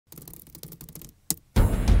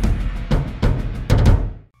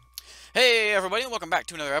Hey everybody, and welcome back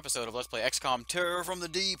to another episode of Let's Play XCOM Terror from the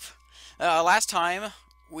Deep. Last time,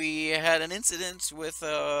 we had an incident with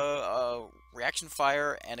reaction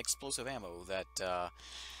fire and explosive ammo that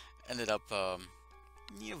ended up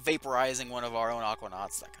vaporizing one of our own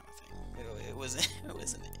Aquanauts, that kind of thing. It was it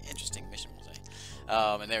was an interesting mission, we'll say.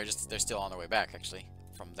 And they're still on their way back, actually,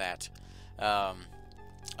 from that.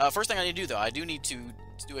 First thing I need to do, though, I do need to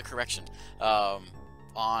do a correction.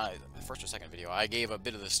 On the first or second video, I gave a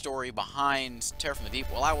bit of the story behind Terror from the Deep.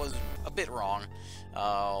 Well, I was a bit wrong.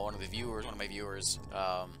 One of my viewers,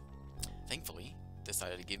 thankfully,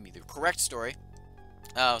 decided to give me the correct story.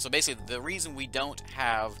 So basically, the reason we don't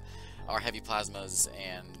have our heavy plasmas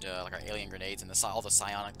and like our alien grenades and all the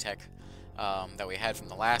psionic tech that we had from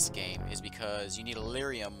the last game is because you need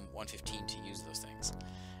Elerium-115 to use those things.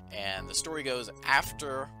 And the story goes,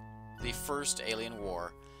 after the first alien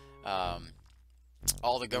war,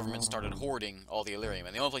 all the government started hoarding all the Elerium,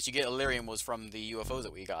 and the only place you get Elerium was from the UFOs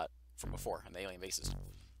that we got from before, and the alien bases.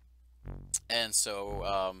 And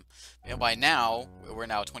so, by now, we're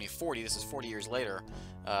now 2040, this is 40 years later,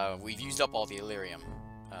 we've used up all the Elerium,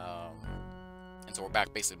 and so we're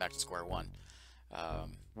basically back to square one.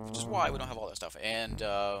 Which is why we don't have all that stuff, and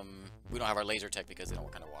we don't have our laser tech because they don't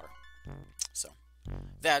work underwater. So,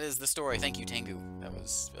 that is the story. Thank you, Tengu. That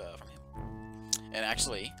was from him. And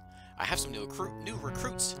actually, I have some new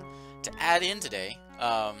recruits to add in today,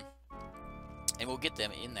 and we'll get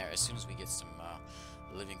them in there as soon as we get some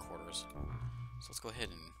living quarters. So let's go ahead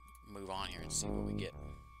and move on here and see what we get.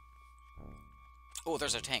 Oh,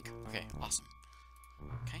 there's our tank. Okay, awesome.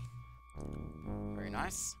 Okay, very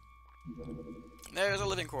nice. There's our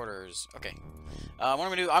living quarters. Okay, what I'm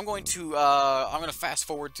gonna do, I'm gonna fast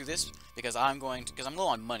forward through this because I'm low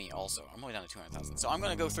on money also. I'm only down to 200,000, so I'm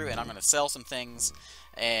gonna go through and I'm gonna sell some things,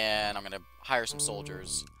 and I'm gonna hire some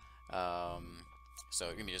soldiers.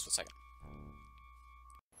 So give me just a second.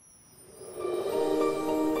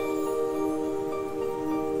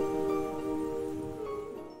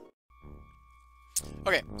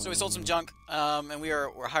 Okay, so we sold some junk, and we're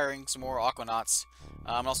hiring some more Aquanauts.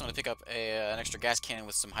 I'm also going to pick up an extra gas cannon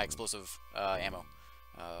with some high explosive ammo.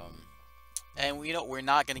 And we're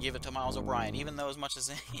not going to give it to Miles O'Brien, even though as much as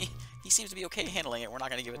he seems to be okay handling it, we're not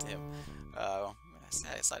going to give it to him.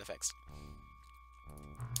 Side effects.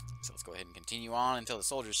 So let's go ahead and continue on until the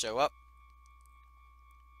soldiers show up.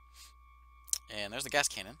 And there's the gas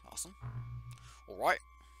cannon. Awesome. Alright.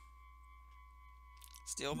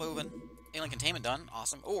 Still moving. Alien containment done.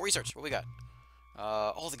 Awesome. Oh, research. What we got?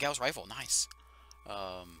 Oh, the Gauss rifle. Nice.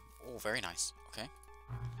 Oh, very nice. Okay.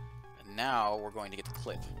 And now we're going to get the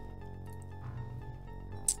clip.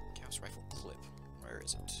 Gauss rifle clip. Where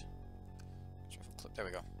is it? Gauss rifle clip. There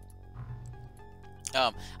we go.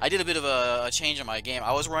 I did a bit of a change in my game.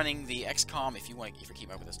 I was running the XCOM, if you're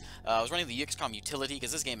keeping up with this, I was running the XCOM utility,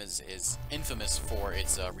 because this game is infamous for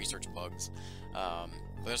its research bugs. But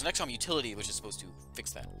there's an XCOM utility which is supposed to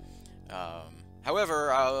fix that.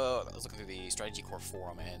 However, I was looking through the Strategy Core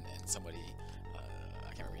forum, and somebody,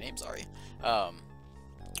 I can't remember your name, sorry,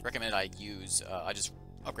 recommended I just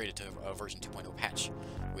upgrade it to a version 2.0 patch,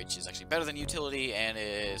 which is actually better than utility, and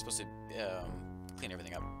is supposed to clean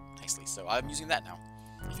everything up nicely. So I'm using that now,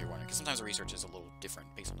 if you're wondering, because sometimes the research is a little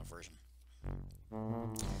different based on the version.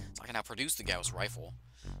 So I can now produce the Gauss rifle,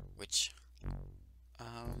 which,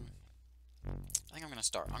 I think I'm going to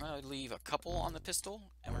start. I'm going to leave a couple on the pistol,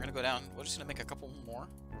 and we're going to go down. We're just going to make a couple more.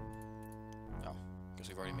 Oh, because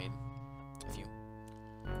we've already made a few.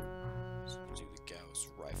 So we'll do the Gauss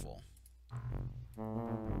rifle.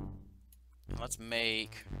 And let's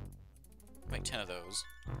make 10 of those.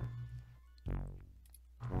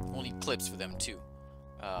 We'll need clips for them, too.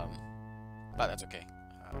 But that's okay.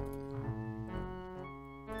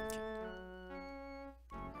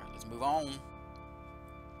 Alright, let's move on.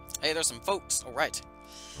 Hey, there's some folks. Alright.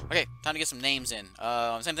 Okay, time to get some names in.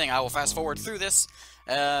 Same thing, I will fast forward through this,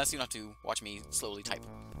 so you don't have to watch me slowly type.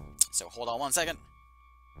 So, hold on one second.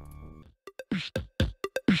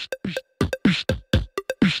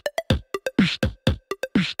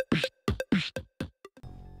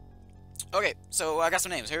 Okay, so I got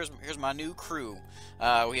some names. Here's my new crew.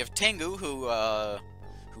 We have Tengu, who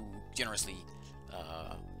generously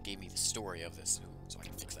gave me the story of this, so I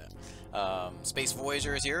can fix that. Space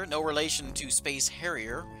Voyager is here. No relation to Space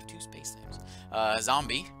Harrier. We have two space names.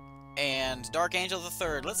 Zombie. And Dark Angel the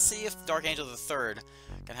Third. Let's see if Dark Angel the Third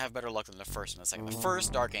can have better luck than the first and the second. The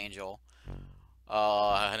first Dark Angel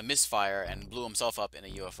had a misfire and blew himself up in a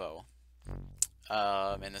UFO.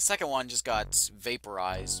 And the second one just got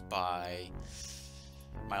vaporized by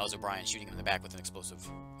Miles O'Brien shooting him in the back with an explosive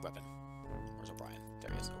weapon. Where's O'Brien?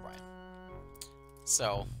 There he is, O'Brien.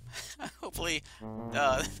 So, hopefully,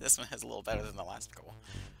 this one is a little better than the last couple.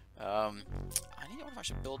 I need to know if I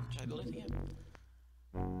should build. Should I build anything yet?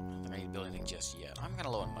 I don't think I need to build anything just yet. I'm kind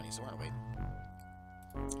of low on money, so we're gonna wait.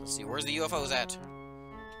 Let's see, where's the UFOs at?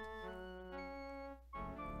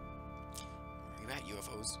 Where are you at,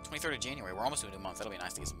 UFOs? 23rd of January. We're almost to a new month. That'll be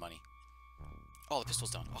nice to get some money. Oh, the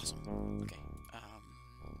pistol's done. Awesome. Okay.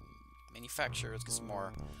 Manufacture. Let's get some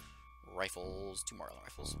more rifles. 2 more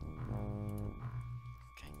rifles.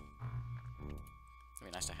 Okay. That'd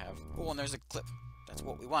be nice to have. Oh, and there's a clip. That's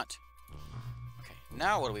what we want. Okay.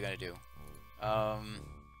 Now what are we gonna do?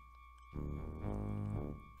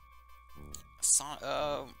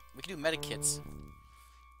 We can do medikits.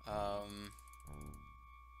 What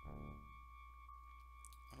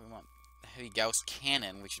do we want? The heavy Gauss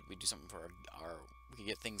cannon. We do something for our we could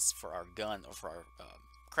get things for our gun or for our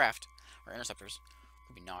craft, our interceptors.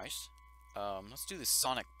 Would be nice. Let's do the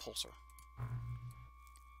sonic pulsar.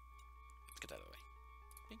 Let's get that out of the way.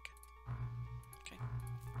 Think. Okay.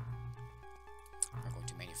 We're going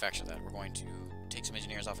to manufacture that. We're going to take some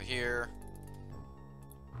engineers off of here.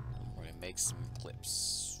 We're going to make some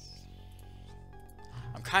clips.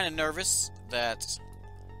 I'm kind of nervous that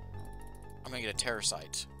I'm going to get a terror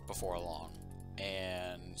site before long.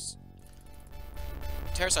 And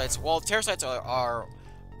terror sites, well, terror sites are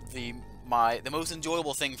the most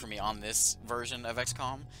enjoyable thing for me on this version of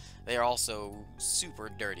XCOM. They are also super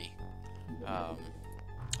dirty. Oh,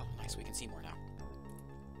 nice, we can see more now.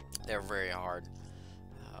 They're very hard.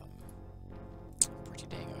 Pretty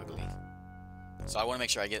dang ugly. So I want to make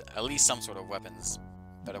sure I get at least some sort of weapons.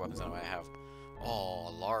 Better weapons than what I have. Oh,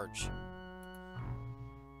 a large.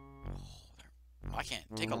 Oh, I can't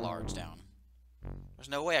take a large down. There's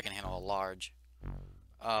no way I can handle a large.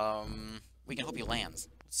 We can hope he lands.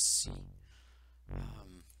 Let's see.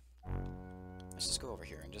 Let's just go over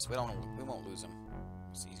here and just we won't lose him.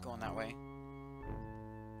 See, he's going that way.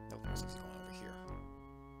 Nope, he's going over here.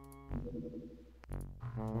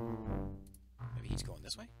 Maybe he's going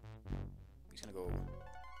this way. He's gonna go.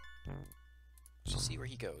 Let's just see where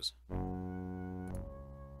he goes.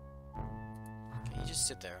 Okay, you just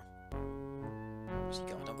sit there. Where's he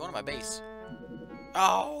going? I'm going to my base.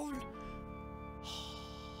 Oh!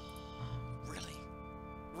 Really?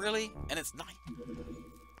 Really? And it's night.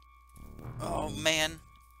 Oh, man.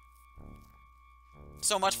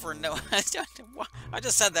 So much for no... I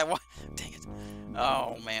just said that. What? Dang it.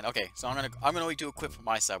 Oh, man. Okay, so I'm gonna wait to equip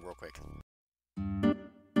my sub real quick.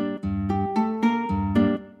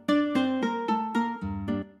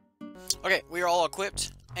 Okay, we are all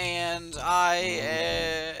equipped, and I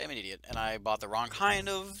am an idiot, and I bought the wrong kind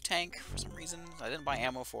of tank for some reason. I didn't buy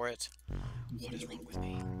ammo for it. What is wrong with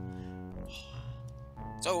me?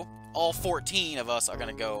 So, all 14 of us are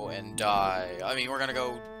gonna go and die. I mean, we're gonna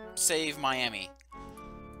go save Miami.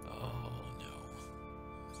 Oh, no.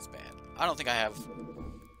 This is bad. I don't think I have...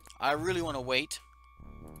 I really want to wait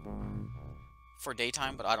for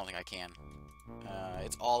daytime, but I don't think I can.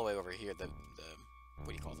 It's all the way over here, what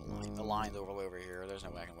do you call the line? The line's all the way over here. There's no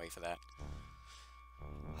way I can wait for that.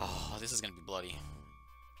 Oh, this is gonna be bloody.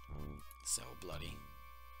 So bloody.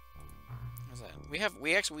 What's that? We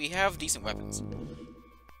have decent weapons.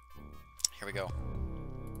 Here we go.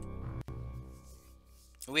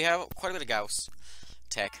 We have quite a bit of Gauss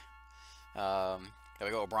tech. There we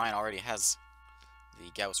go. O'Brien already has the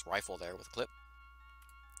Gauss rifle there with a clip.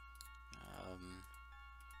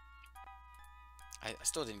 I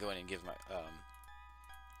still didn't go in and give my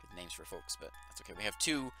names for folks, but that's okay. We have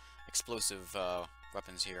 2 explosive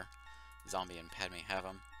weapons here. Zombie and Padme have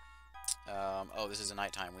them. Oh, this is a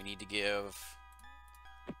nighttime. We need to give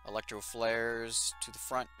electro flares to the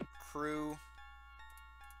front crew.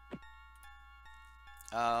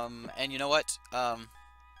 And you know what?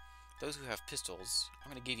 Those who have pistols,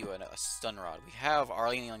 I'm going to give you a stun rod. We have our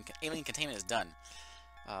alien containment is done.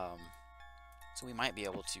 So we might be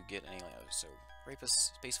able to get an alien. So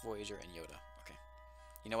Rapist, Space Voyager, and Yoda. Okay.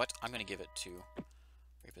 You know what? I'm going to give it to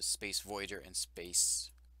Rapist, Space Voyager, and Space...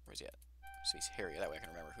 Where's he at? Space Harrier. That way I can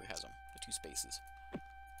remember who has them. The 2 spaces.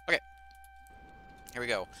 Okay. Here we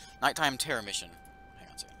go. Nighttime terror mission. Hang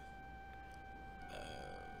on a second.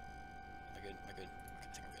 Am I good? Am I good? Okay,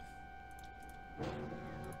 I think I'm good.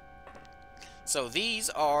 So these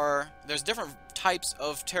are... There's different types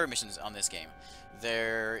of terror missions on this game.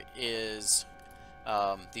 There is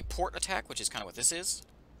the port attack, which is kind of what this is.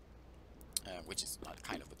 Which is not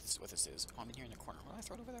kind of what this is. Oh, I'm in here in the corner. What did I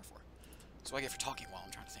throw it over there for? That's what I get for talking while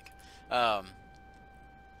I'm trying to think.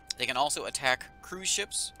 They can also attack cruise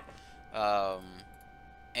ships.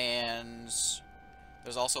 And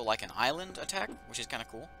there's also like an island attack, which is kind of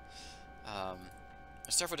cool.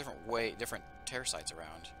 There's several different tear sites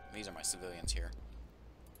around. These are my civilians here.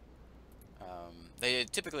 They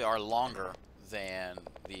typically are longer than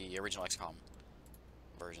the original XCOM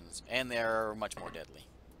versions, and they're much more deadly.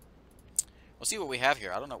 We'll see what we have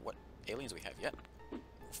here. I don't know what aliens we have yet. We'll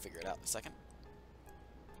figure it out in a second.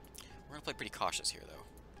 We're gonna play pretty cautious here, though,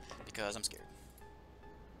 because I'm scared.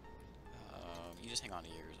 You just hang on to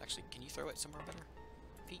yours. Actually, can you throw it somewhere better?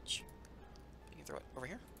 Peach? Can you throw it over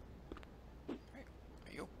here? Alright,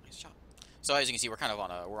 there you go. Nice shot. So as you can see, we're kind of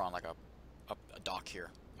on a like a dock here.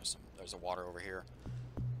 There's a water over here.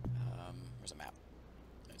 There's a map.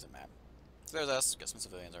 There's a map. So there's us. Got some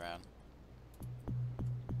civilians around.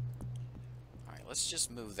 Alright, let's just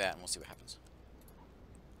move that and we'll see what happens.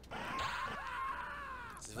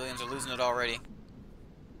 Civilians are losing it already.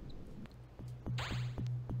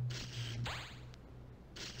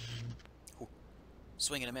 Ooh.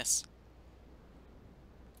 Swing and a miss.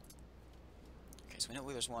 Okay, so we know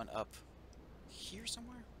there's one up here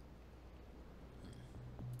somewhere.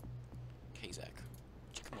 Kazak,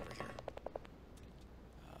 would you come over here?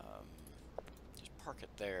 Just park it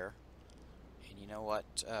there. And you know what?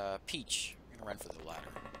 Peach, you're gonna run for the ladder.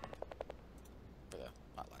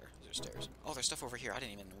 Not ladder, there's stairs. Oh, there's stuff over here. I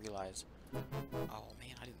didn't even realize. Oh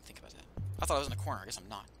man, I didn't think about that. I thought I was in the corner. I guess I'm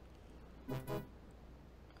not.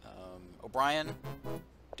 O'Brien,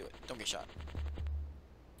 do it. Don't get shot.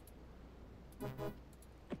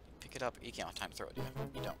 Pick it up. You can't have time to throw it, do you?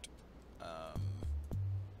 You don't.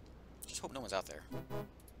 Just hope no one's out there.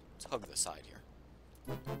 Let's hug the side here.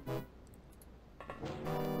 Okay,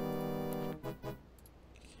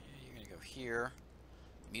 you're gonna go here.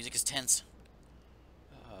 The music is tense.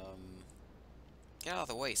 Get out of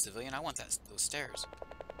the way, civilian. I want those stairs.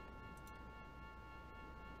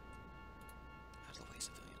 Out of the way,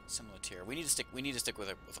 civilian. Similar tier. We need to stick with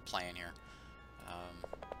a plan here.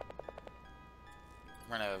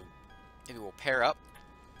 We're gonna maybe we'll pair up.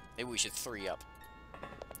 Maybe we should 3 up.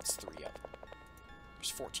 Let's 3 up.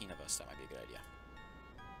 There's 14 of us. That might be a good idea.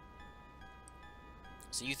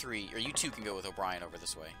 So you 3 or you 2 can go with O'Brien over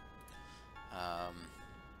this way.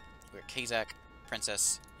 We got Kazak,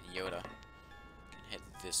 Princess, and Yoda. Head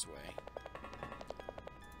this way.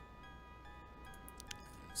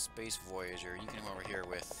 Space Voyager, you can come over here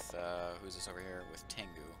with, who's this over here? With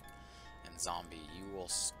Tengu. And Zombie, you will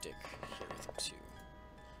stick here with him too.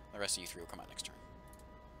 The rest of you 3 will come out next turn.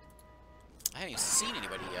 I haven't even seen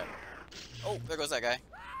anybody yet. Oh, there goes that guy.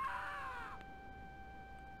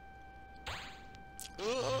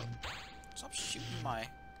 Stop shooting my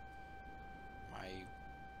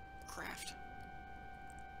craft.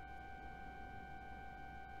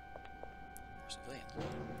 Civilian.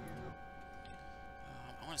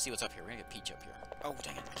 I want to see what's up here. We're gonna get Peach up here. Oh,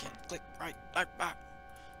 dang it. I can't click. Right. We're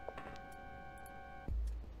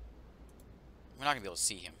not gonna be able to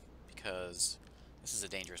see him because this is a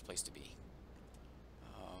dangerous place to be.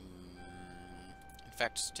 In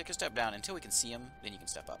fact, take a step down until we can see him, then you can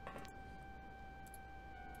step up.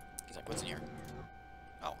 He's like, what's in here?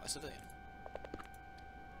 Oh, a civilian.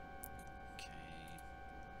 Okay.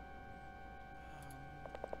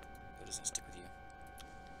 Who doesn't stick with you?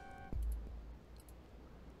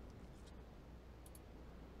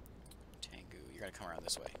 Tengu, you're gonna come around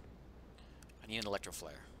this way. I need an electro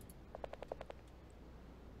flare.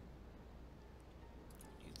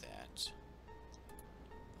 Need that.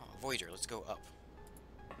 Oh, Voyager, let's go up.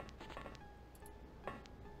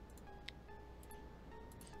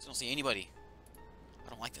 I don't see anybody. I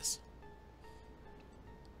don't like this.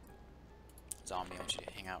 Zombie, I want you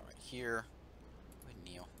to hang out right here. Go ahead and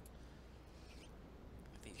kneel.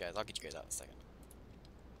 I'll get you guys out in a second.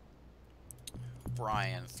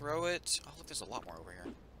 Brian, throw it. Oh, look, there's a lot more over here.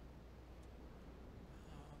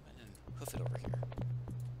 And then hoof it over here.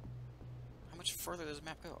 How much further does the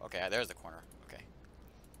map go? Okay, there's the corner. Okay.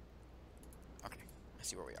 Okay, I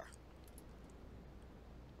see where we are.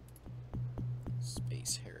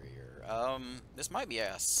 Space Harrier. This might be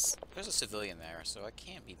there's a civilian there, so it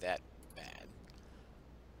can't be that bad.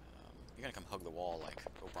 You're gonna come hug the wall like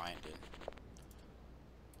O'Brien did.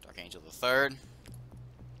 Dark Angel the Third.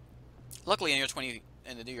 Luckily, in the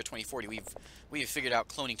year 2040, we've figured out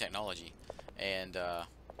cloning technology, and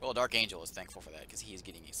well, Dark Angel is thankful for that because he is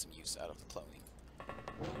getting some use out of the cloning.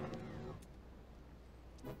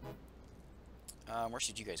 Where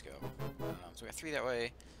should you guys go? So we got 3 that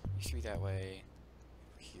way, you 3 that way.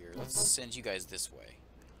 Here, let's send you guys this way.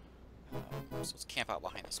 So let's camp out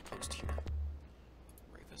behind this post here.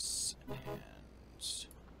 Rapus and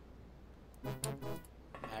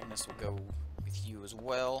Magnus will go with you as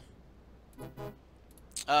well.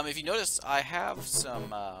 If you notice, I have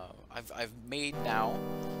some. I've made now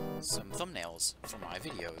some thumbnails for my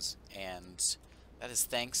videos, and that is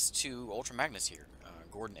thanks to Ultra Magnus here.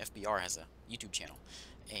 Gordon FBR has a YouTube channel,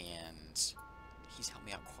 and he's helped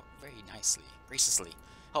me out very nicely, graciously,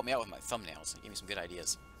 helped me out with my thumbnails, and gave me some good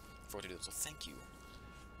ideas for what to do. So thank you,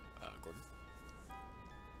 Gordon.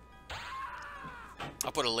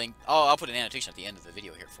 I'll put a link. Oh, I'll put an annotation at the end of the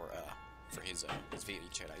video here for his video. You can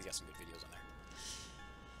check it out. He's got some good videos on there.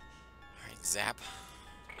 All right, zap.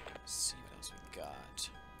 Let's see what else we got.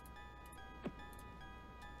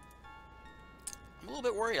 I'm a little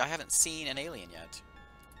bit worried I haven't seen an alien yet.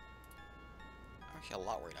 I'm actually a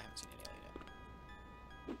lot worried I haven't seen an alien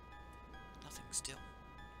yet. Nothing still.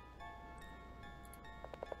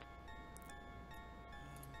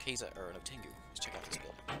 Keza, or no, Tengu. Let's check out this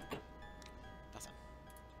building. Nothing.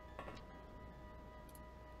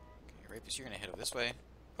 Okay, Rapist, you're gonna head over this way.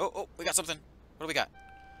 Oh, we got something. What do we got?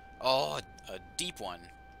 Oh, a deep one.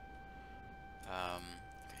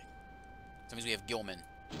 Okay. That means we have Gilman.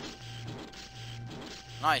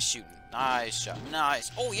 Nice shooting. Nice shot.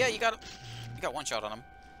 Nice. Oh, yeah, you got one shot on him.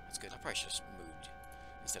 That's good. I probably should have moved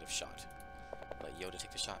instead of shot. Let Yoda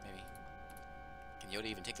take the shot, maybe. Can Yoda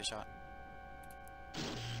even take the shot?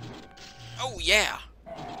 Oh, yeah!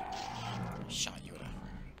 Shot Yoda.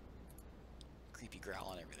 Creepy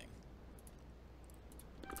growl and everything.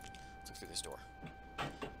 Let's look through this door.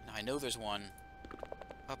 Now, I know there's one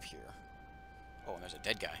up here. Oh, and there's a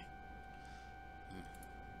dead guy.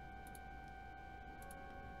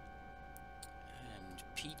 And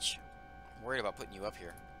Peach, I'm worried about putting you up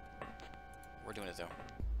here. We're doing it, though.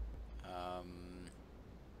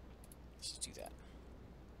 Let's just do that.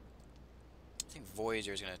 I think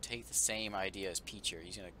Voyager is going to take the same idea as Peach here.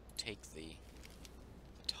 He's going to take the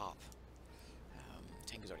top.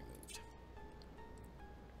 Tank has already moved.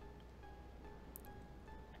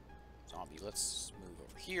 Zombie, let's move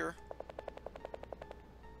over here.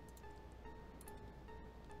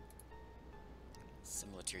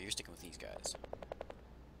 Simulateer, you're sticking with these guys.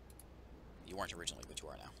 You weren't originally, but you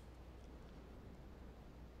are now.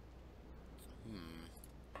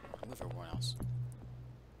 I'll move everyone else.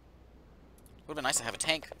 Would have been nice to have a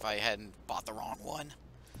tank if I hadn't bought the wrong one.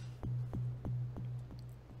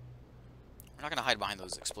 We're not going to hide behind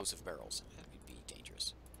those explosive barrels. That would be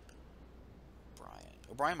dangerous. O'Brien.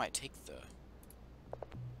 O'Brien might take the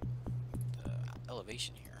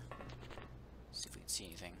elevation here. See if we can see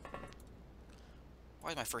anything. Why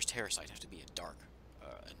does my first terror site have to be a dark,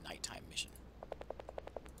 a nighttime mission?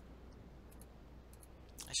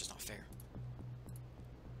 That's just not fair.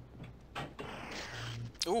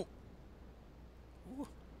 Ooh! Ooh.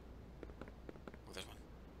 Oh, there's one.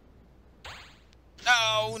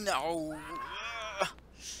 Oh, no!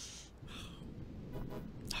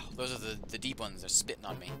 Oh, those are the deep ones. They're spitting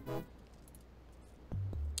on me.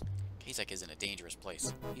 Kasek is in a dangerous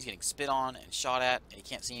place. He's getting spit on and shot at, and he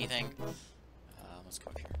can't see anything. Let's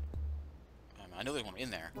go up here. I know there's one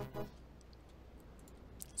in there.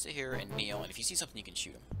 Sit here and kneel, and if you see something, you can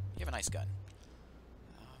shoot him. You have a nice gun.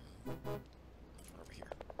 There's one over here.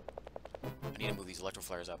 I need to move these electro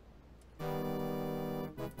flares up. There's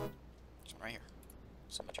one right here.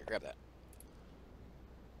 Someone here, grab that.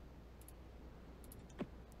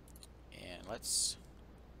 And let's...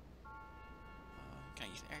 can I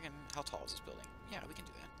use an air gun? How tall is this building? Yeah, we can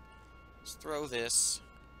do that. Let's throw this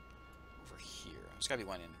over here. There's gotta be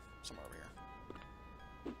one in somewhere over here.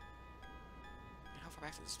 How far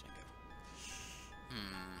back does this thing go?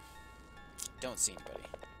 Don't see anybody.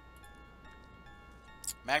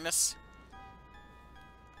 Magnus?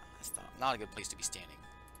 That's not a good place to be standing.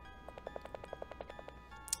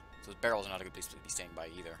 Those barrels are not a good place to be standing by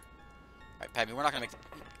either. Alright, Padme, we're not gonna make the...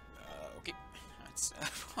 okay. That's...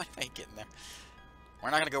 why did I get in there?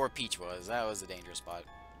 We're not gonna go where Peach was. That was a dangerous spot.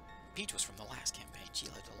 Peach was from the last campaign. She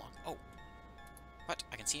led along. Oh. What?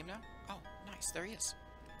 I can see him now? Oh, nice. There he is.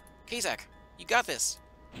 Kazak, you got this.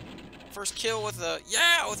 First kill with a...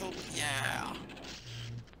 yeah! With a... yeah!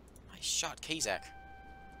 Nice shot, Kazak.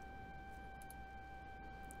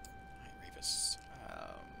 Alright, Ravis.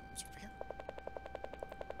 It's over here.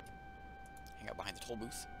 Hang out behind the toll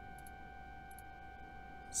booth.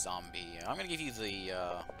 Zombie. I'm gonna give you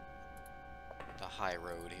the high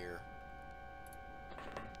road here.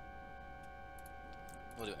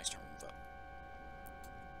 We'll do it next turn. Move up.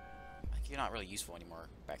 I think you're not really useful anymore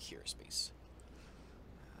back here, space.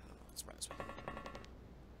 Let's run this way.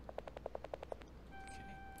 Okay.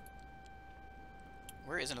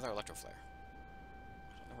 Where is another electro flare?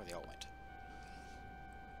 I don't know where they all went.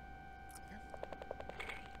 Come here.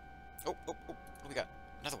 Oh, what do we got?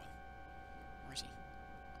 Another one. Where is he?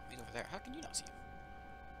 He's over there. How can you not see him?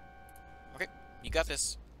 Okay, you got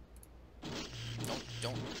this.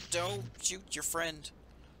 Don't shoot your friend.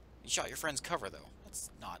 You shot your friend's cover, though. That's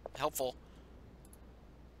not helpful.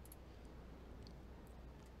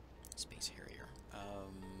 Space Harrier.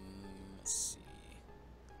 Let's see.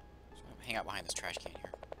 So I'm gonna hang out behind this trash can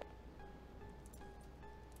here.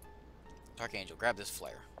 Dark Angel, grab this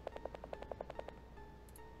flare.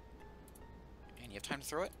 And you have time to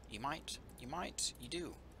throw it? You might. You might. You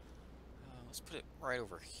do. Let's put it right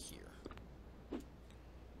over here.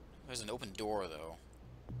 There's an open door, though.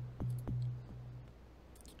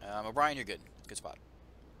 O'Brien, you're good. Good spot.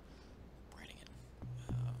 Brannigan.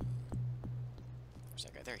 Where's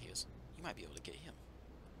that guy? There he is. You might be able to get him.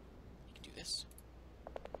 You can do this.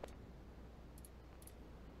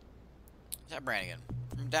 Is that Brannigan?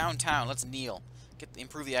 From downtown, let's kneel.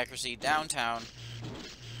 Improve the accuracy. Downtown.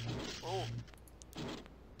 Oh.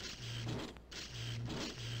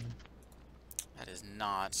 That is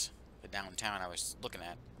not the downtown I was looking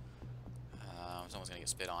at. Someone's gonna get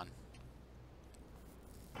spit on.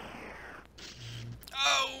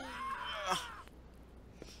 Oh!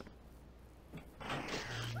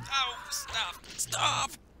 Oh, stop!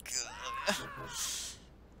 Stop!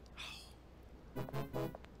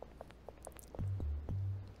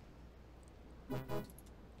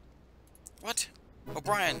 What?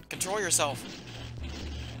 O'Brien, control yourself!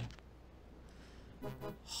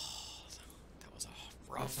 That was a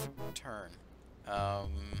rough turn.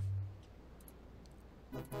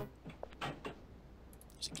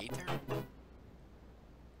 There's a gate there?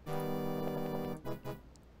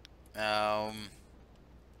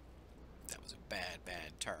 That was a bad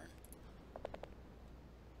turn.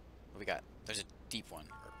 What we got? There's a deep one.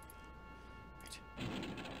 Right.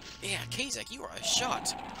 Yeah, Kazak, you are a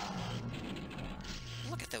shot!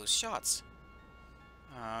 Look at those shots.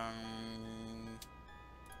 Go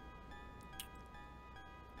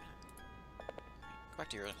back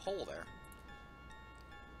to your hole there.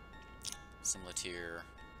 Simulatier.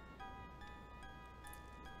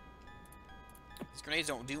 These grenades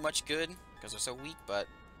don't do much good because they're so weak, but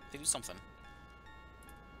they do something.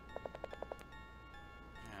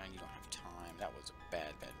 You don't have time. That was a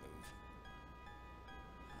bad move.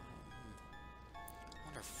 I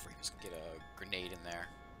wonder if Freemus can get a grenade in there.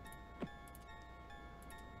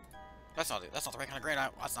 That's not the right kind of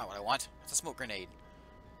grenade. That's not what I want. It's a smoke grenade.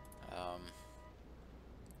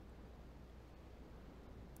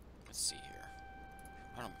 Let's see here.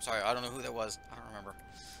 Sorry, I don't know who that was. I don't remember.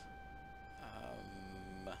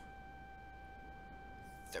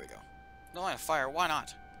 There we go. No line of fire. Why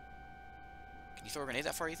not? Can you throw a grenade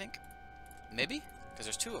that far, you think? Maybe? Because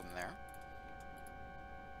there's two of them there.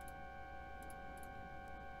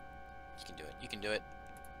 You can do it. You can do it.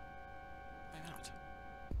 Why not?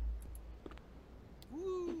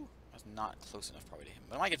 Woo! That's not close enough probably to him.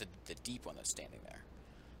 But I might get the deep one that's standing there.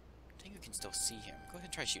 I think we can still see him. Go ahead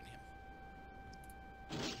and try shooting him.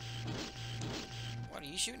 What are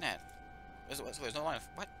you shooting at? There's no line of...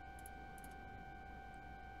 What?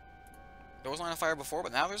 There was a line of fire before,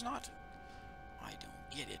 but now there's not? I don't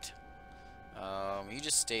get it. You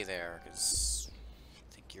just stay there, because I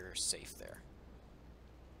think you're safe there.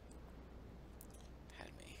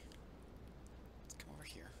 Padme. Let's come over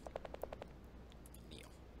here. Neo.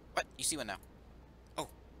 What? You see one now? Oh,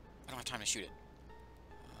 I don't have time to shoot it.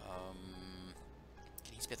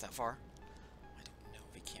 Can he spit that far? I don't know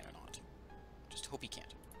if he can or not. Just hope he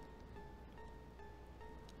can't.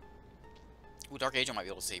 Ooh, Dark Angel might be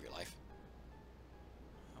able to save your life.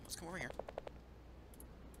 Let's come over here.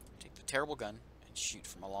 Take the terrible gun and shoot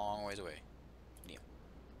from a long ways away. Neo.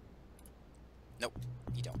 Nope,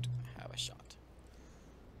 you don't have a shot.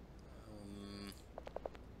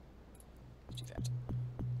 Let's do that.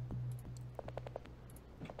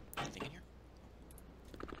 Anything in here?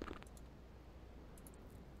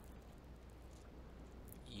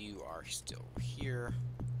 You are still here.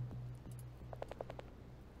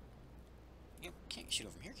 You can't shoot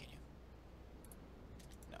him from here, can you?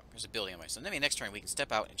 No, there's a building on my side. Maybe next turn we can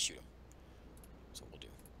step out and shoot him. That's what we'll do.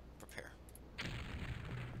 Prepare.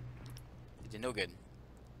 It did no good.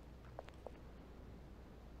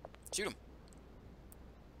 Shoot him.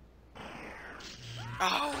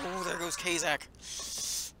 Oh, there goes Kazak.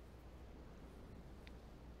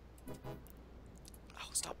 Oh,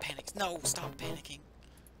 stop panicking. No, stop panicking.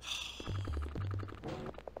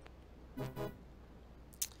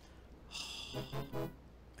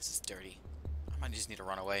 This is dirty. I might just need to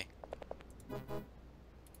run away.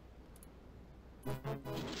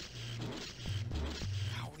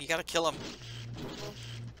 Oh, you gotta kill him.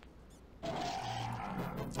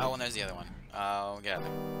 Oh, and there's the other one. Oh, get out of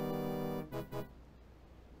there.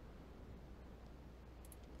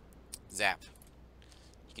 Zap.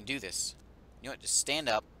 You can do this. You know what? Just stand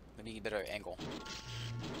up. Maybe get a better angle.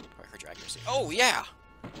 Probably hurt your accuracy. Oh, yeah!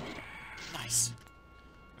 Nice.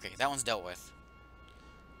 Okay, that one's dealt with.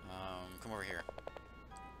 Come over here.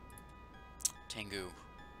 Tengu.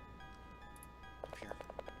 Up here.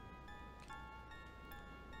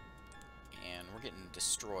 And we're getting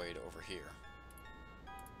destroyed over here.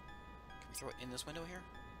 Can we throw it in this window here?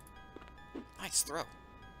 Nice throw.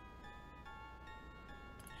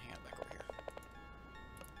 Hang on back over here.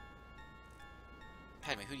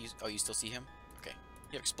 Padme, who do you... Oh, you still see him? Okay.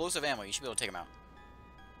 You have explosive ammo. You should be able to take him out.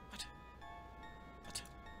 What? What?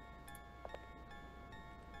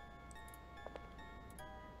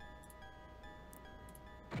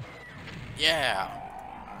 Yeah!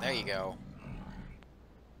 There you go.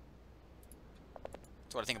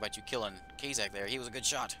 That's what I think about you killing Kazak there. He was a good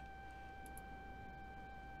shot.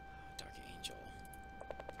 Dark Angel.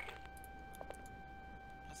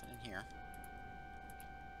 Nothing in here.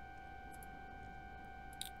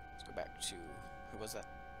 Let's go back to... Who was that?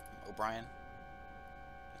 O'Brien?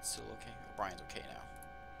 That's still okay? O'Brien's okay now.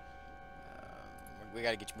 We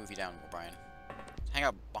gotta get your movie down, O'Brien. Hang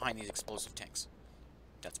out behind these explosive tanks.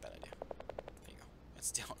 That's a bad idea. There you go. That's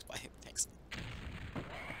still by tanks.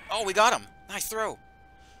 Oh, we got him! Nice throw!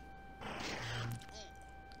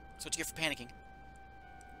 That's what you get for panicking.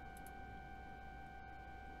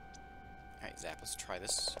 Alright, Zap, let's try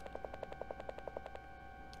this.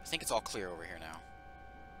 I think it's all clear over here now.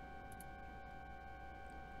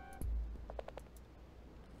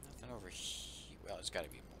 Nothing over here. Well, there's gotta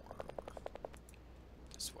be more.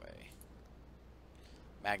 This way.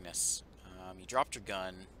 Magnus, you dropped your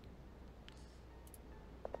gun.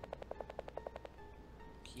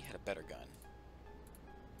 He had a better gun.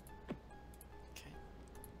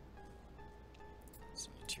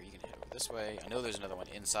 You can head over this way. I know there's another one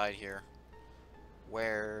inside here.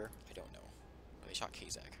 Where? I don't know. Oh, they shot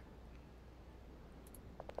Kazak.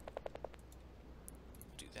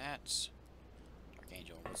 Do that. Dark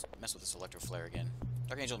Angel. Let's mess with this Electro Flare again.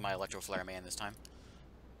 Dark Angel is my Electro Flare man this time.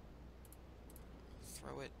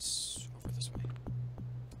 Throw it over this way.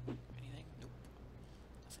 Anything? Nope.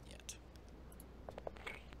 Nothing yet.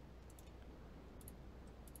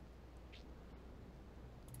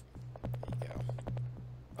 There you go.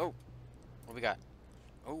 Oh! What do we got?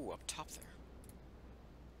 Oh, up top there.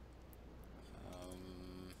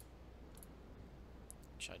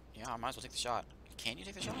 Should I, yeah, I might as well take the shot. Can you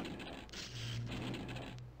take the shot?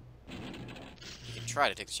 You can try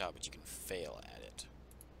to take the shot, but you can fail at it.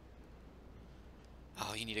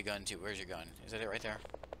 Oh, you need a gun too. Where's your gun? Is that it right there?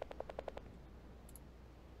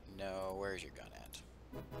 No, where's your gun at?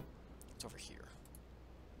 It's over here.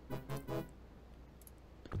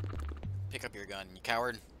 Pick up your gun, you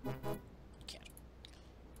coward. You can't.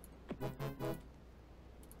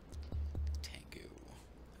 Tengu.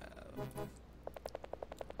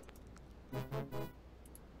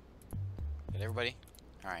 Did everybody?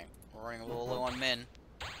 Alright, we're running a little low on men.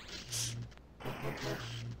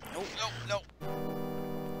 No, no, no!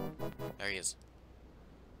 There he is.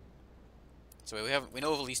 So we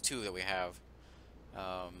know of at least two that we have.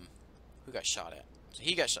 Who got shot at? So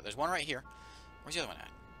he got shot. There's one right here. Where's the other one at?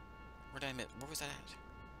 Where did I miss? Where was that at?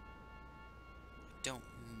 I don't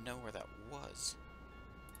know where that was.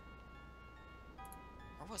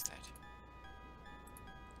 Where was that?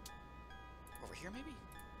 Over here, maybe?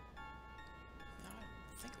 No, I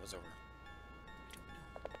don't think it was over.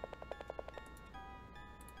 I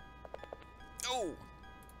don't know. Oh!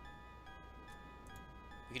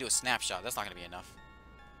 We can do a snapshot. That's not going to be enough.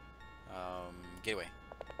 Get away.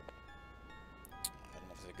 I don't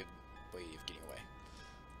know if there's a good way of getting away.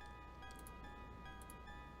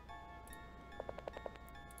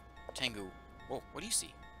 Tengu. Whoa, what do you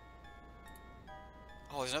see?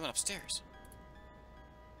 Oh, there's another one upstairs.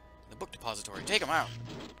 The book depository. Take him out.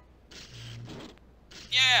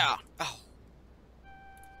 Yeah! Oh.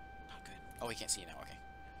 Not good. Oh, he can't see you now. Okay.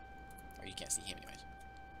 Or you can't see him anyways.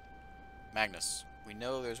 Magnus. We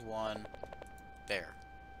know there's one there.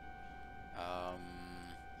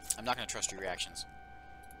 I'm not going to trust your reactions.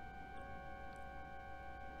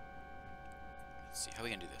 Let's see. How are we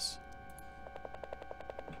going to do this?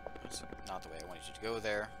 That's not the way I wanted you to go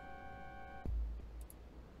there.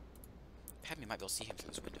 Padme might be able to see him through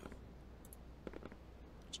this window.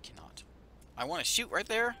 But you cannot. I want to shoot right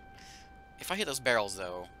there. If I hit those barrels,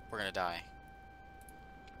 though, we're going to die.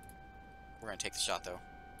 We're going to take the shot, though.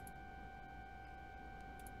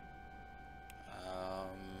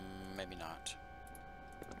 Maybe not.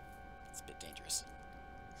 It's a bit dangerous.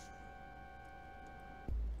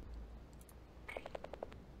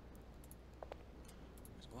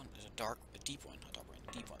 There's a deep one, not dark one,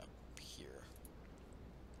 a deep one up here.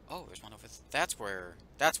 Oh, there's one over. That's where.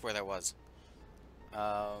 That's where that was. Get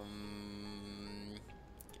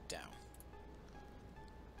down.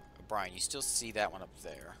 Brian, you still see that one up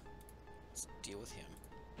there. Let's deal with him.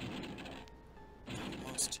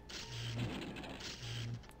 Almost.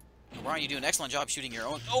 Brian, you do an excellent job shooting your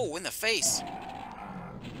own. Oh, in the face!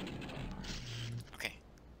 Okay.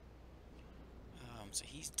 So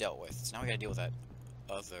he's dealt with. So now we gotta deal with that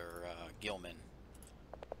other Gilman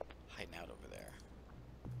hiding out over there.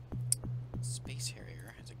 Space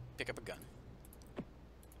Harrier has to pick up a gun.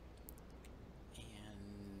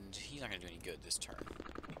 And he's not gonna do any good this turn.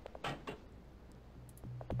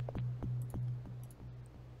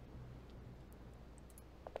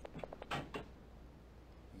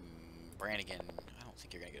 Brannigan, I don't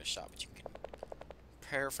think you're gonna get a shot, but you can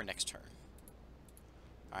prepare for next turn.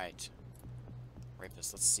 Alright.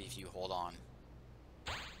 Rapist, let's see if you hold on.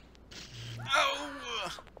 Oh!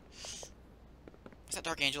 Is that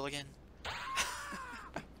Dark Angel again?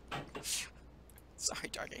 Sorry,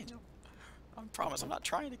 Dark Angel. I promise I'm not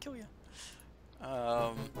trying to kill you.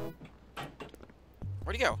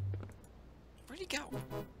 Where'd he go? Where'd he go?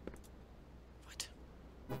 What?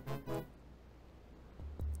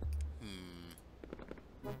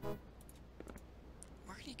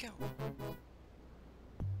 Where'd he go?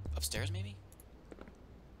 Upstairs, maybe?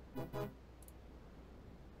 I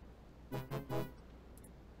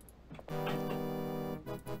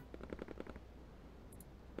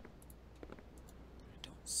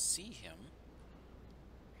don't see him.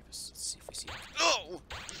 Let's see if we see him. Oh!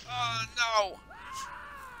 No!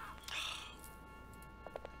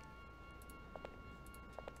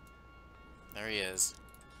 There he is.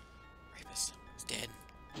 Rapist. He's dead.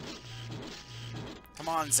 Come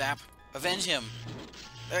on, Zap. Avenge him.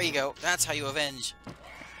 There you go. That's how you avenge.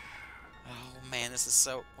 Oh, man, this is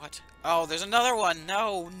so... What? Oh, there's another one.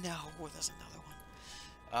 No, no. There's another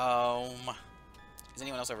one. Is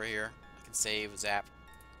anyone else over here? I can save. Zap.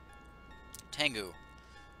 Tengu.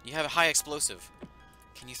 You have a high explosive.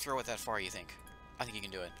 Can you throw it that far, you think? I think you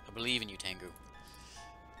can do it. I believe in you, Tengu.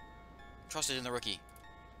 Trusted in the rookie.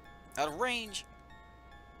 Out of range.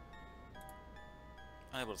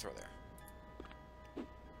 Unable to throw there.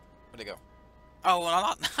 Where'd it go? Oh, well, I'm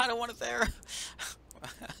not. I don't want it there.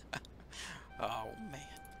 Oh man.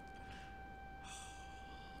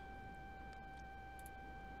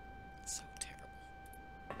 So terrible.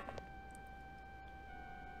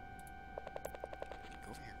 Go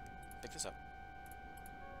over here. Pick this up.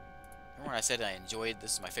 Remember when I said I enjoyed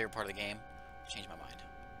this is my favorite part of the game? I changed my mind.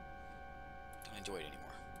 Don't enjoy it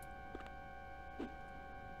anymore.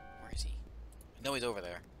 Where is he? I know he's over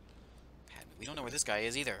there. We don't know where this guy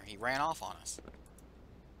is either. He ran off on us. Where'd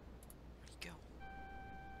he go?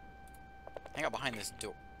 Hang out behind this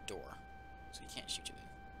door, so he can't shoot you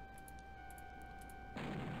then.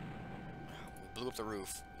 We blew up the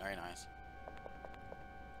roof. Very nice.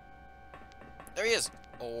 There he is!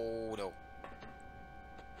 Oh, no.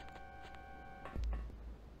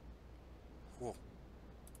 Whoa.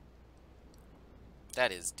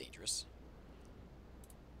 That is dangerous.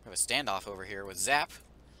 We have a standoff over here with Zap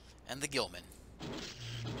and the Gilman.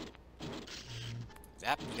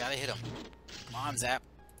 Zap, you gotta hit him. Come on, Zap.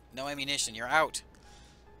 No ammunition, you're out.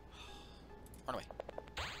 Run away.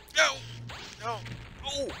 No! No!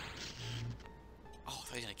 Oh! Oh, I thought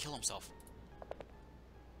he was gonna kill himself.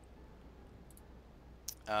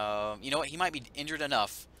 You know what? He might be injured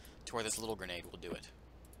enough to where this little grenade will do it.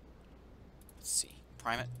 Let's see.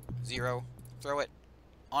 Prime it. 0. Throw it.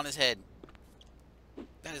 On his head.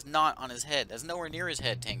 That is not on his head. That's nowhere near his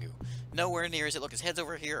head, Tengu. Nowhere near his head. Look, his head's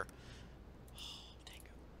over here. Oh,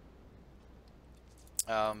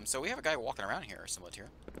 Tengu. So we have a guy walking around here, similar here.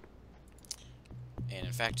 And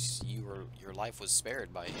in fact, your life was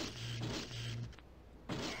spared by him.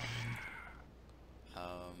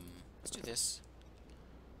 Let's do this.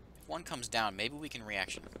 If one comes down, maybe we can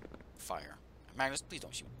reaction fire. Magnus, please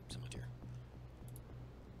don't shoot similar here.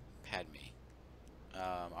 Padme.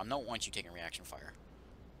 I don't want you taking reaction fire.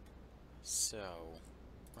 So,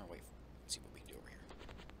 we're gonna wait. Let's see what we can do over here.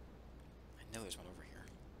 I know there's one over here.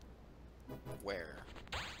 Where?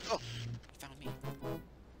 Oh! He found me.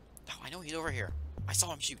 Oh, I know he's over here. I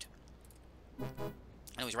saw him shoot. I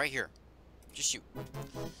know he's right here. Just shoot.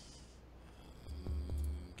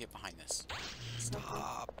 Get behind this.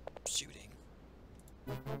 Stop shooting.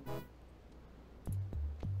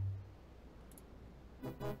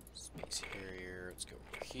 Space Harrier. Let's go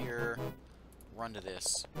over here. Run to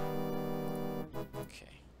this.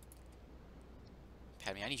 Okay.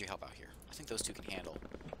 Padme, I need your help out here. I think those two can handle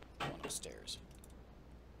the one upstairs.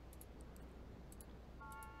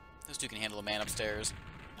 Those two can handle the man upstairs.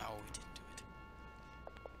 No, we didn't do it.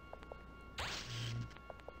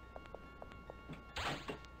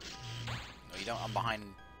 you don't. I'm behind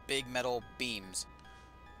big metal beams.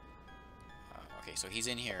 Okay, so he's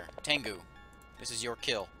in here. Tengu, this is your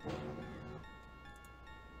kill.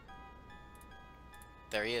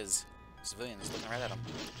 There he is. Civilians looking right at him.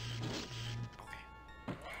 Okay.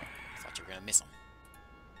 I thought you were gonna miss him.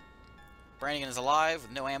 Brannigan is alive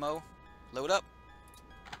with no ammo. Load up.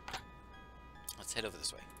 Let's head over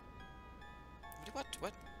this way. What?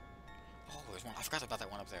 What? Oh, there's one. I forgot about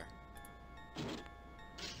that one up there.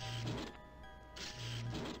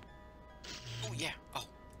 Oh, yeah. Oh.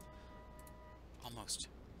 Almost.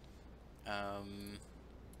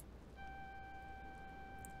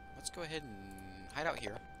 Let's go ahead and hide out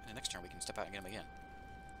here. And the next turn we can step out and get him again.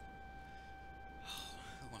 Oh,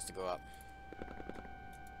 who wants to go up?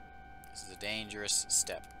 This is a dangerous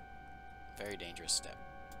step. Very dangerous step.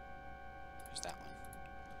 There's that one.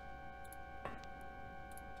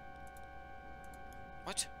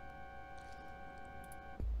 What?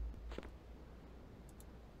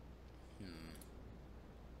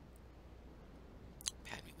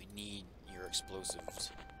 Padme, we need your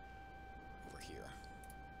explosives over here.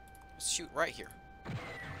 Let's shoot right here.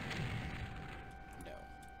 No.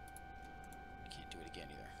 Can't do it again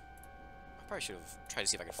either. I probably should have tried to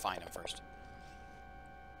see if I could find him first.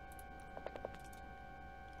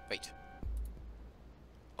 Wait.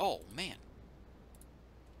 Oh, man.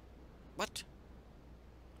 What?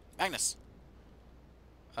 Magnus!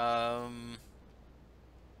 Can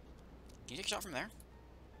you take a shot from there?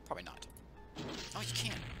 Probably not. Oh, you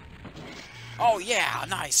can. Oh, yeah!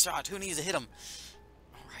 Nice shot! Who needs to hit him?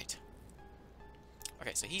 Alright.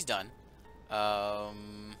 Okay, so he's done.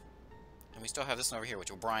 And we still have this one over here,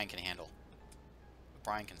 which O'Brien can handle.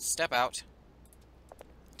 O'Brien can step out.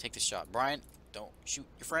 Take the shot. Brian, don't shoot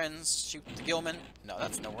your friends. Shoot the Gilman. No,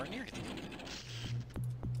 that's nowhere near the Gilman.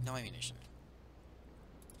 No ammunition.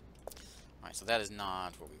 Alright, so that is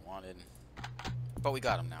not what we wanted. But we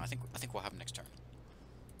got him now. I think we'll have him next turn.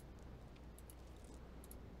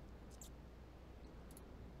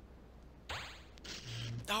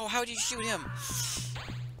 Oh, how did you shoot him?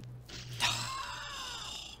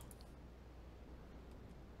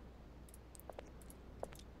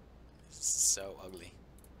 This is so ugly.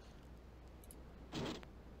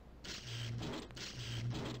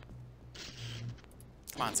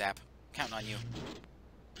 Come on, Zap. Counting on you.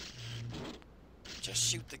 Just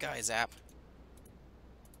shoot the guy, Zap.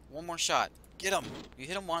 One more shot. Get him. You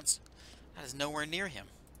hit him once. That is nowhere near him.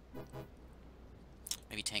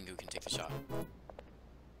 Maybe Tengu can take the shot.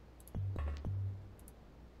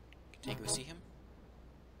 Can Tengu see him?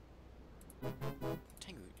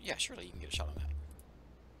 Tengu, yeah, surely you can get a shot on that.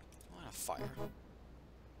 Line of fire.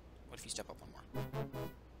 What if you step up one more?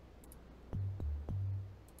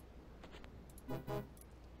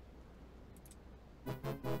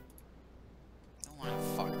 No line of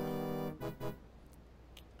fire.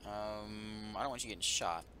 I don't want you getting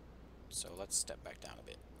shot, so let's step back down a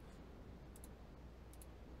bit.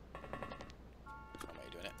 How am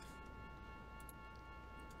I doing it?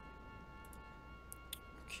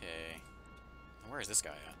 Okay. Where is this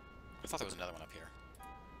guy at? I thought there was another one up here.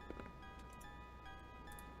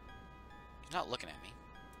 He's not looking at me.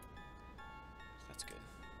 So that's good.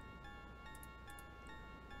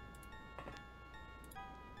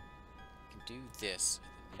 We can do this.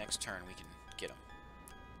 Next turn we can get him.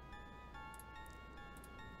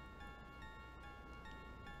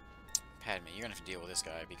 Padme, you're gonna have to deal with this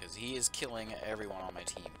guy because he is killing everyone on my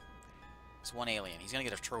team. It's one alien. He's gonna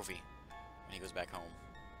get a trophy when he goes back home.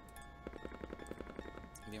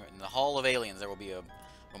 In the Hall of Aliens, there will be a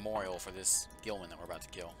memorial for this Gilman that we're about to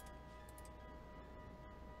kill.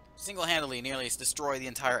 Single-handedly nearly destroy the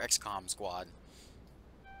entire XCOM squad.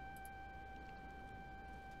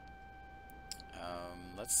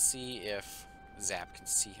 Let's see if Zap can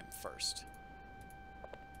see him first.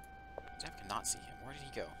 Zap cannot see him. Where did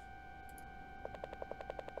he go?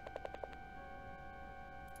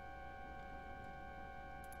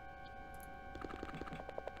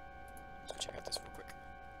 Let's go check out this real quick.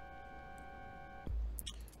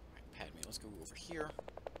 Alright, Padme, let's go over here.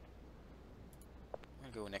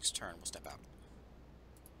 We're gonna go next turn. We'll step out.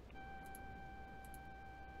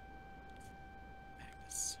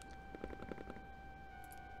 Magnus.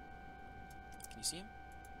 Can you see him?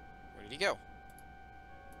 Where did he go?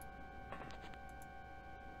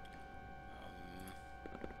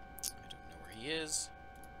 I don't know where he is.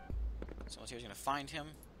 Someone here's gonna find him.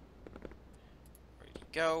 Where did he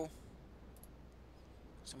go?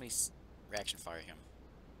 Somebody reaction fire him.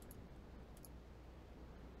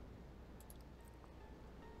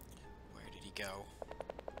 Where did he go?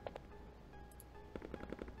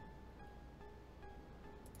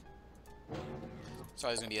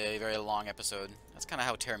 Sorry, this is going to be a very long episode. That's kind of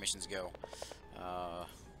how terror missions go.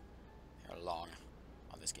 They're long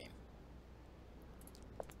on this game.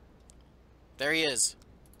 There he is.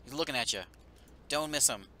 He's looking at you. Don't miss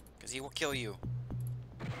him, because he will kill you.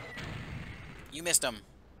 You missed him.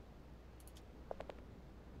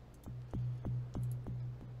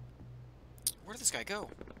 Where did this guy go?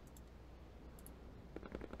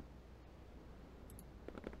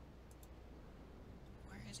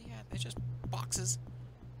 Where is he at? They're just boxes.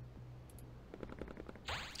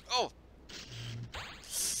 Oh!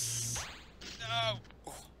 No!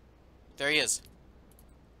 Oh. There he is.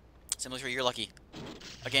 Similar to you're lucky.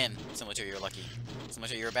 Again, similar to you're lucky. Similar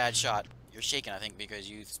to you're a bad shot. You're shaken, I think, because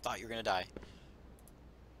you thought you were gonna die.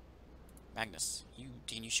 Magnus,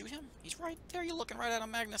 can you shoot him? He's right there. You're looking right at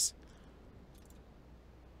him, Magnus.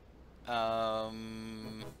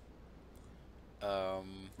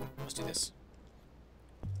 Let's do this.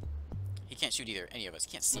 He can't shoot either. Any of us.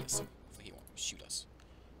 He can't see us. So he won't shoot us.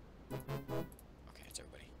 Okay, it's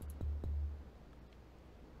everybody.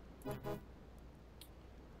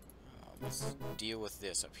 Let's deal with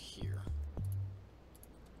this up here.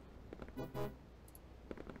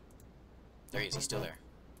 There he is. He's still there.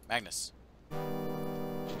 Magnus.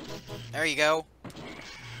 There you go.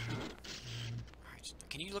 Alright.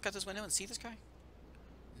 Can you look out this window and see this guy?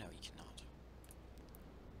 No, you cannot.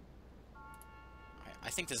 Alright, I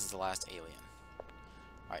think this is the last alien.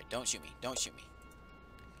 Alright, don't shoot me. Don't shoot me.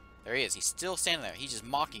 There he is. He's still standing there. He's just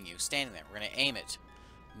mocking you, standing there. We're going to aim it.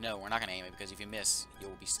 No, we're not going to aim it, because if you miss, you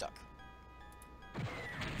will be stuck.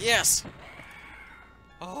 Yes!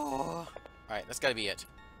 Oh! Alright, that's got to be it.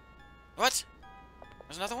 What?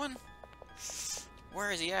 There's another one?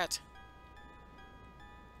 Where is he at?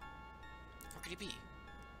 Where could he be?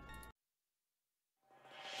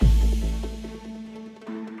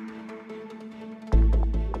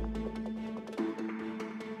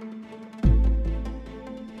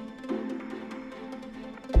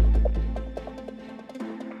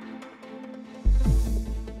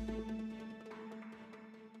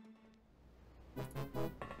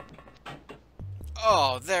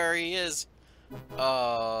 Oh, there he is.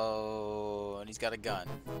 Oh, and he's got a gun.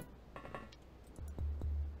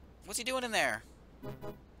 What's he doing in there?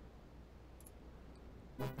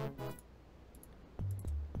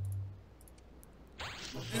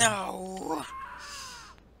 No.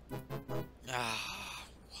 Ah.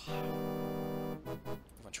 I'm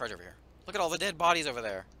gonna charge over here. Look at all the dead bodies over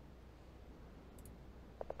there.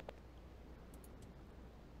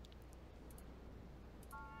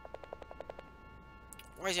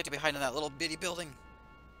 Why does he have to be hiding in that little bitty building?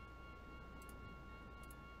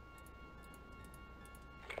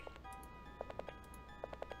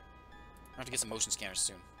 I have to get some motion scanners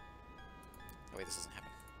soon. Oh wait, this doesn't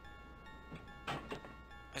happen.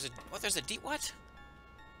 There's a what? There's a deep what?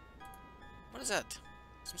 What is that?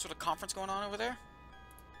 Some sort of conference going on over there?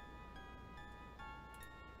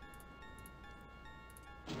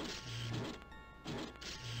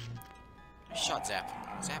 Shot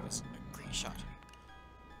Zap. Zap is a great shot.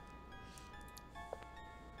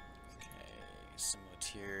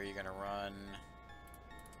 Here, you're gonna run.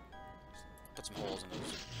 Put some holes in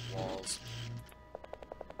those walls.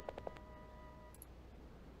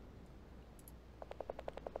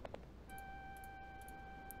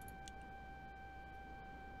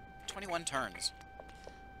 "21 turns.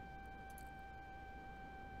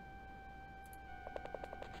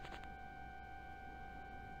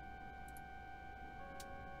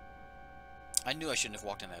 I knew I shouldn't have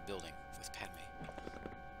walked in that building with Padme.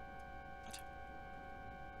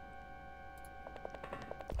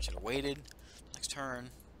 I should have waited next turn,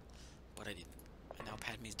 but I didn't. And now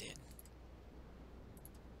Padme's dead.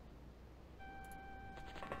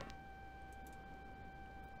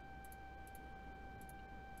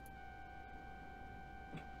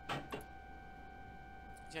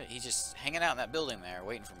 Yeah, he's just hanging out in that building there,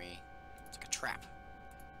 waiting for me. It's like a trap.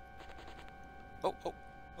 Oh, oh,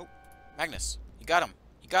 oh. Magnus, you got him.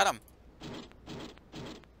 You got him.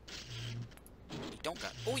 You don't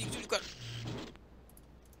got him. Oh, you got him.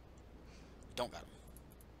 Don't got him.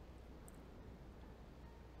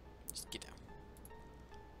 Just get down.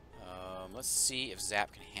 Let's see if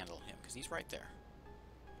Zap can handle him, because he's right there.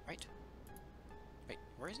 Right? Wait,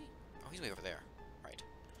 where is he? Oh, he's way over there. Right.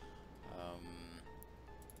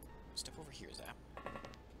 Step over here, Zap.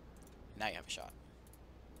 Now you have a shot.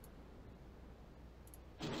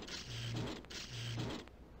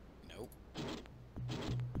 Nope.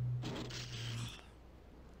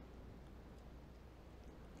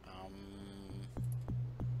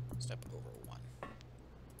 Step over one.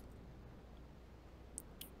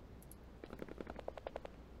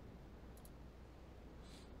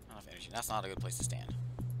 enough energy. That's not a good place to stand.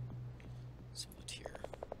 Similar to here.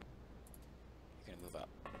 You're gonna move up.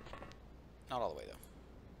 Not all the way though.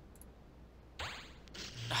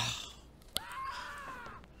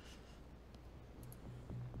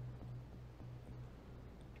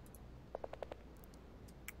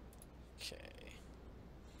 Okay.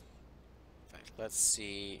 In fact, let's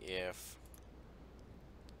see if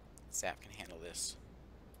Zap can handle this.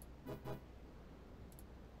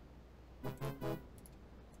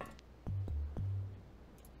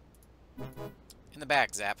 In the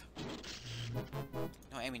back, Zap.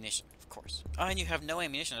 No ammunition, of course. Oh, and you have no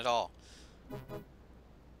ammunition at all.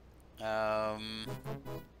 Is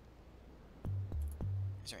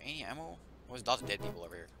there any ammo? There's lots of dead people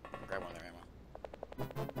over here. Grab one of their ammo.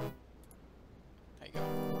 There you go.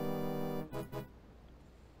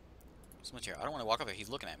 So much here. I don't want to walk up there. He's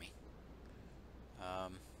looking at me.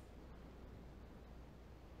 I'm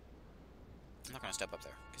not going to step up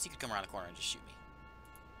there, because he could come around the corner and just shoot me.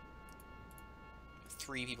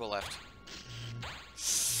 3 people left.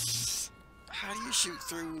 How do you shoot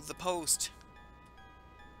through the post?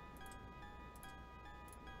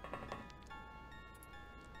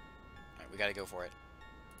 Alright, we gotta go for it.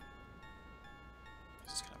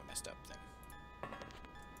 This is kind of a messed up thing.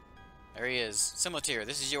 There he is. Simulatier,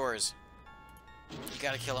 this is yours. You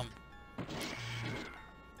gotta kill him.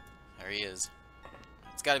 There he is.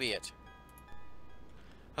 It's gotta be it.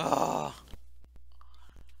 Oh,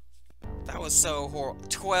 that was so horrible.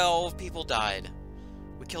 12 people died.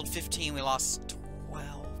 We killed 15, we lost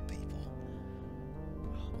 12 people.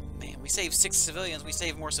 Oh man, we saved 6 civilians. We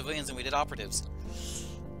saved more civilians than we did operatives.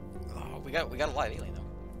 Oh, we got a live alien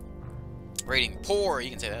though. Rating poor. You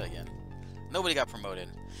can say that again. Nobody got promoted.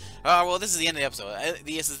 Well, this is the end of the episode.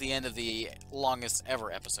 This is the end of the longest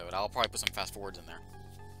ever episode. I'll probably put some fast forwards in there.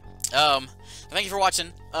 Thank you for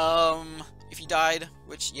watching. If you died,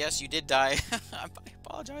 which yes, you did die, I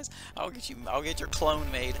apologize. I'll get your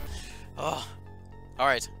clone made. Oh, all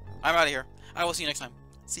right. I'm out of here. I will see you next time.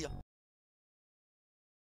 See ya.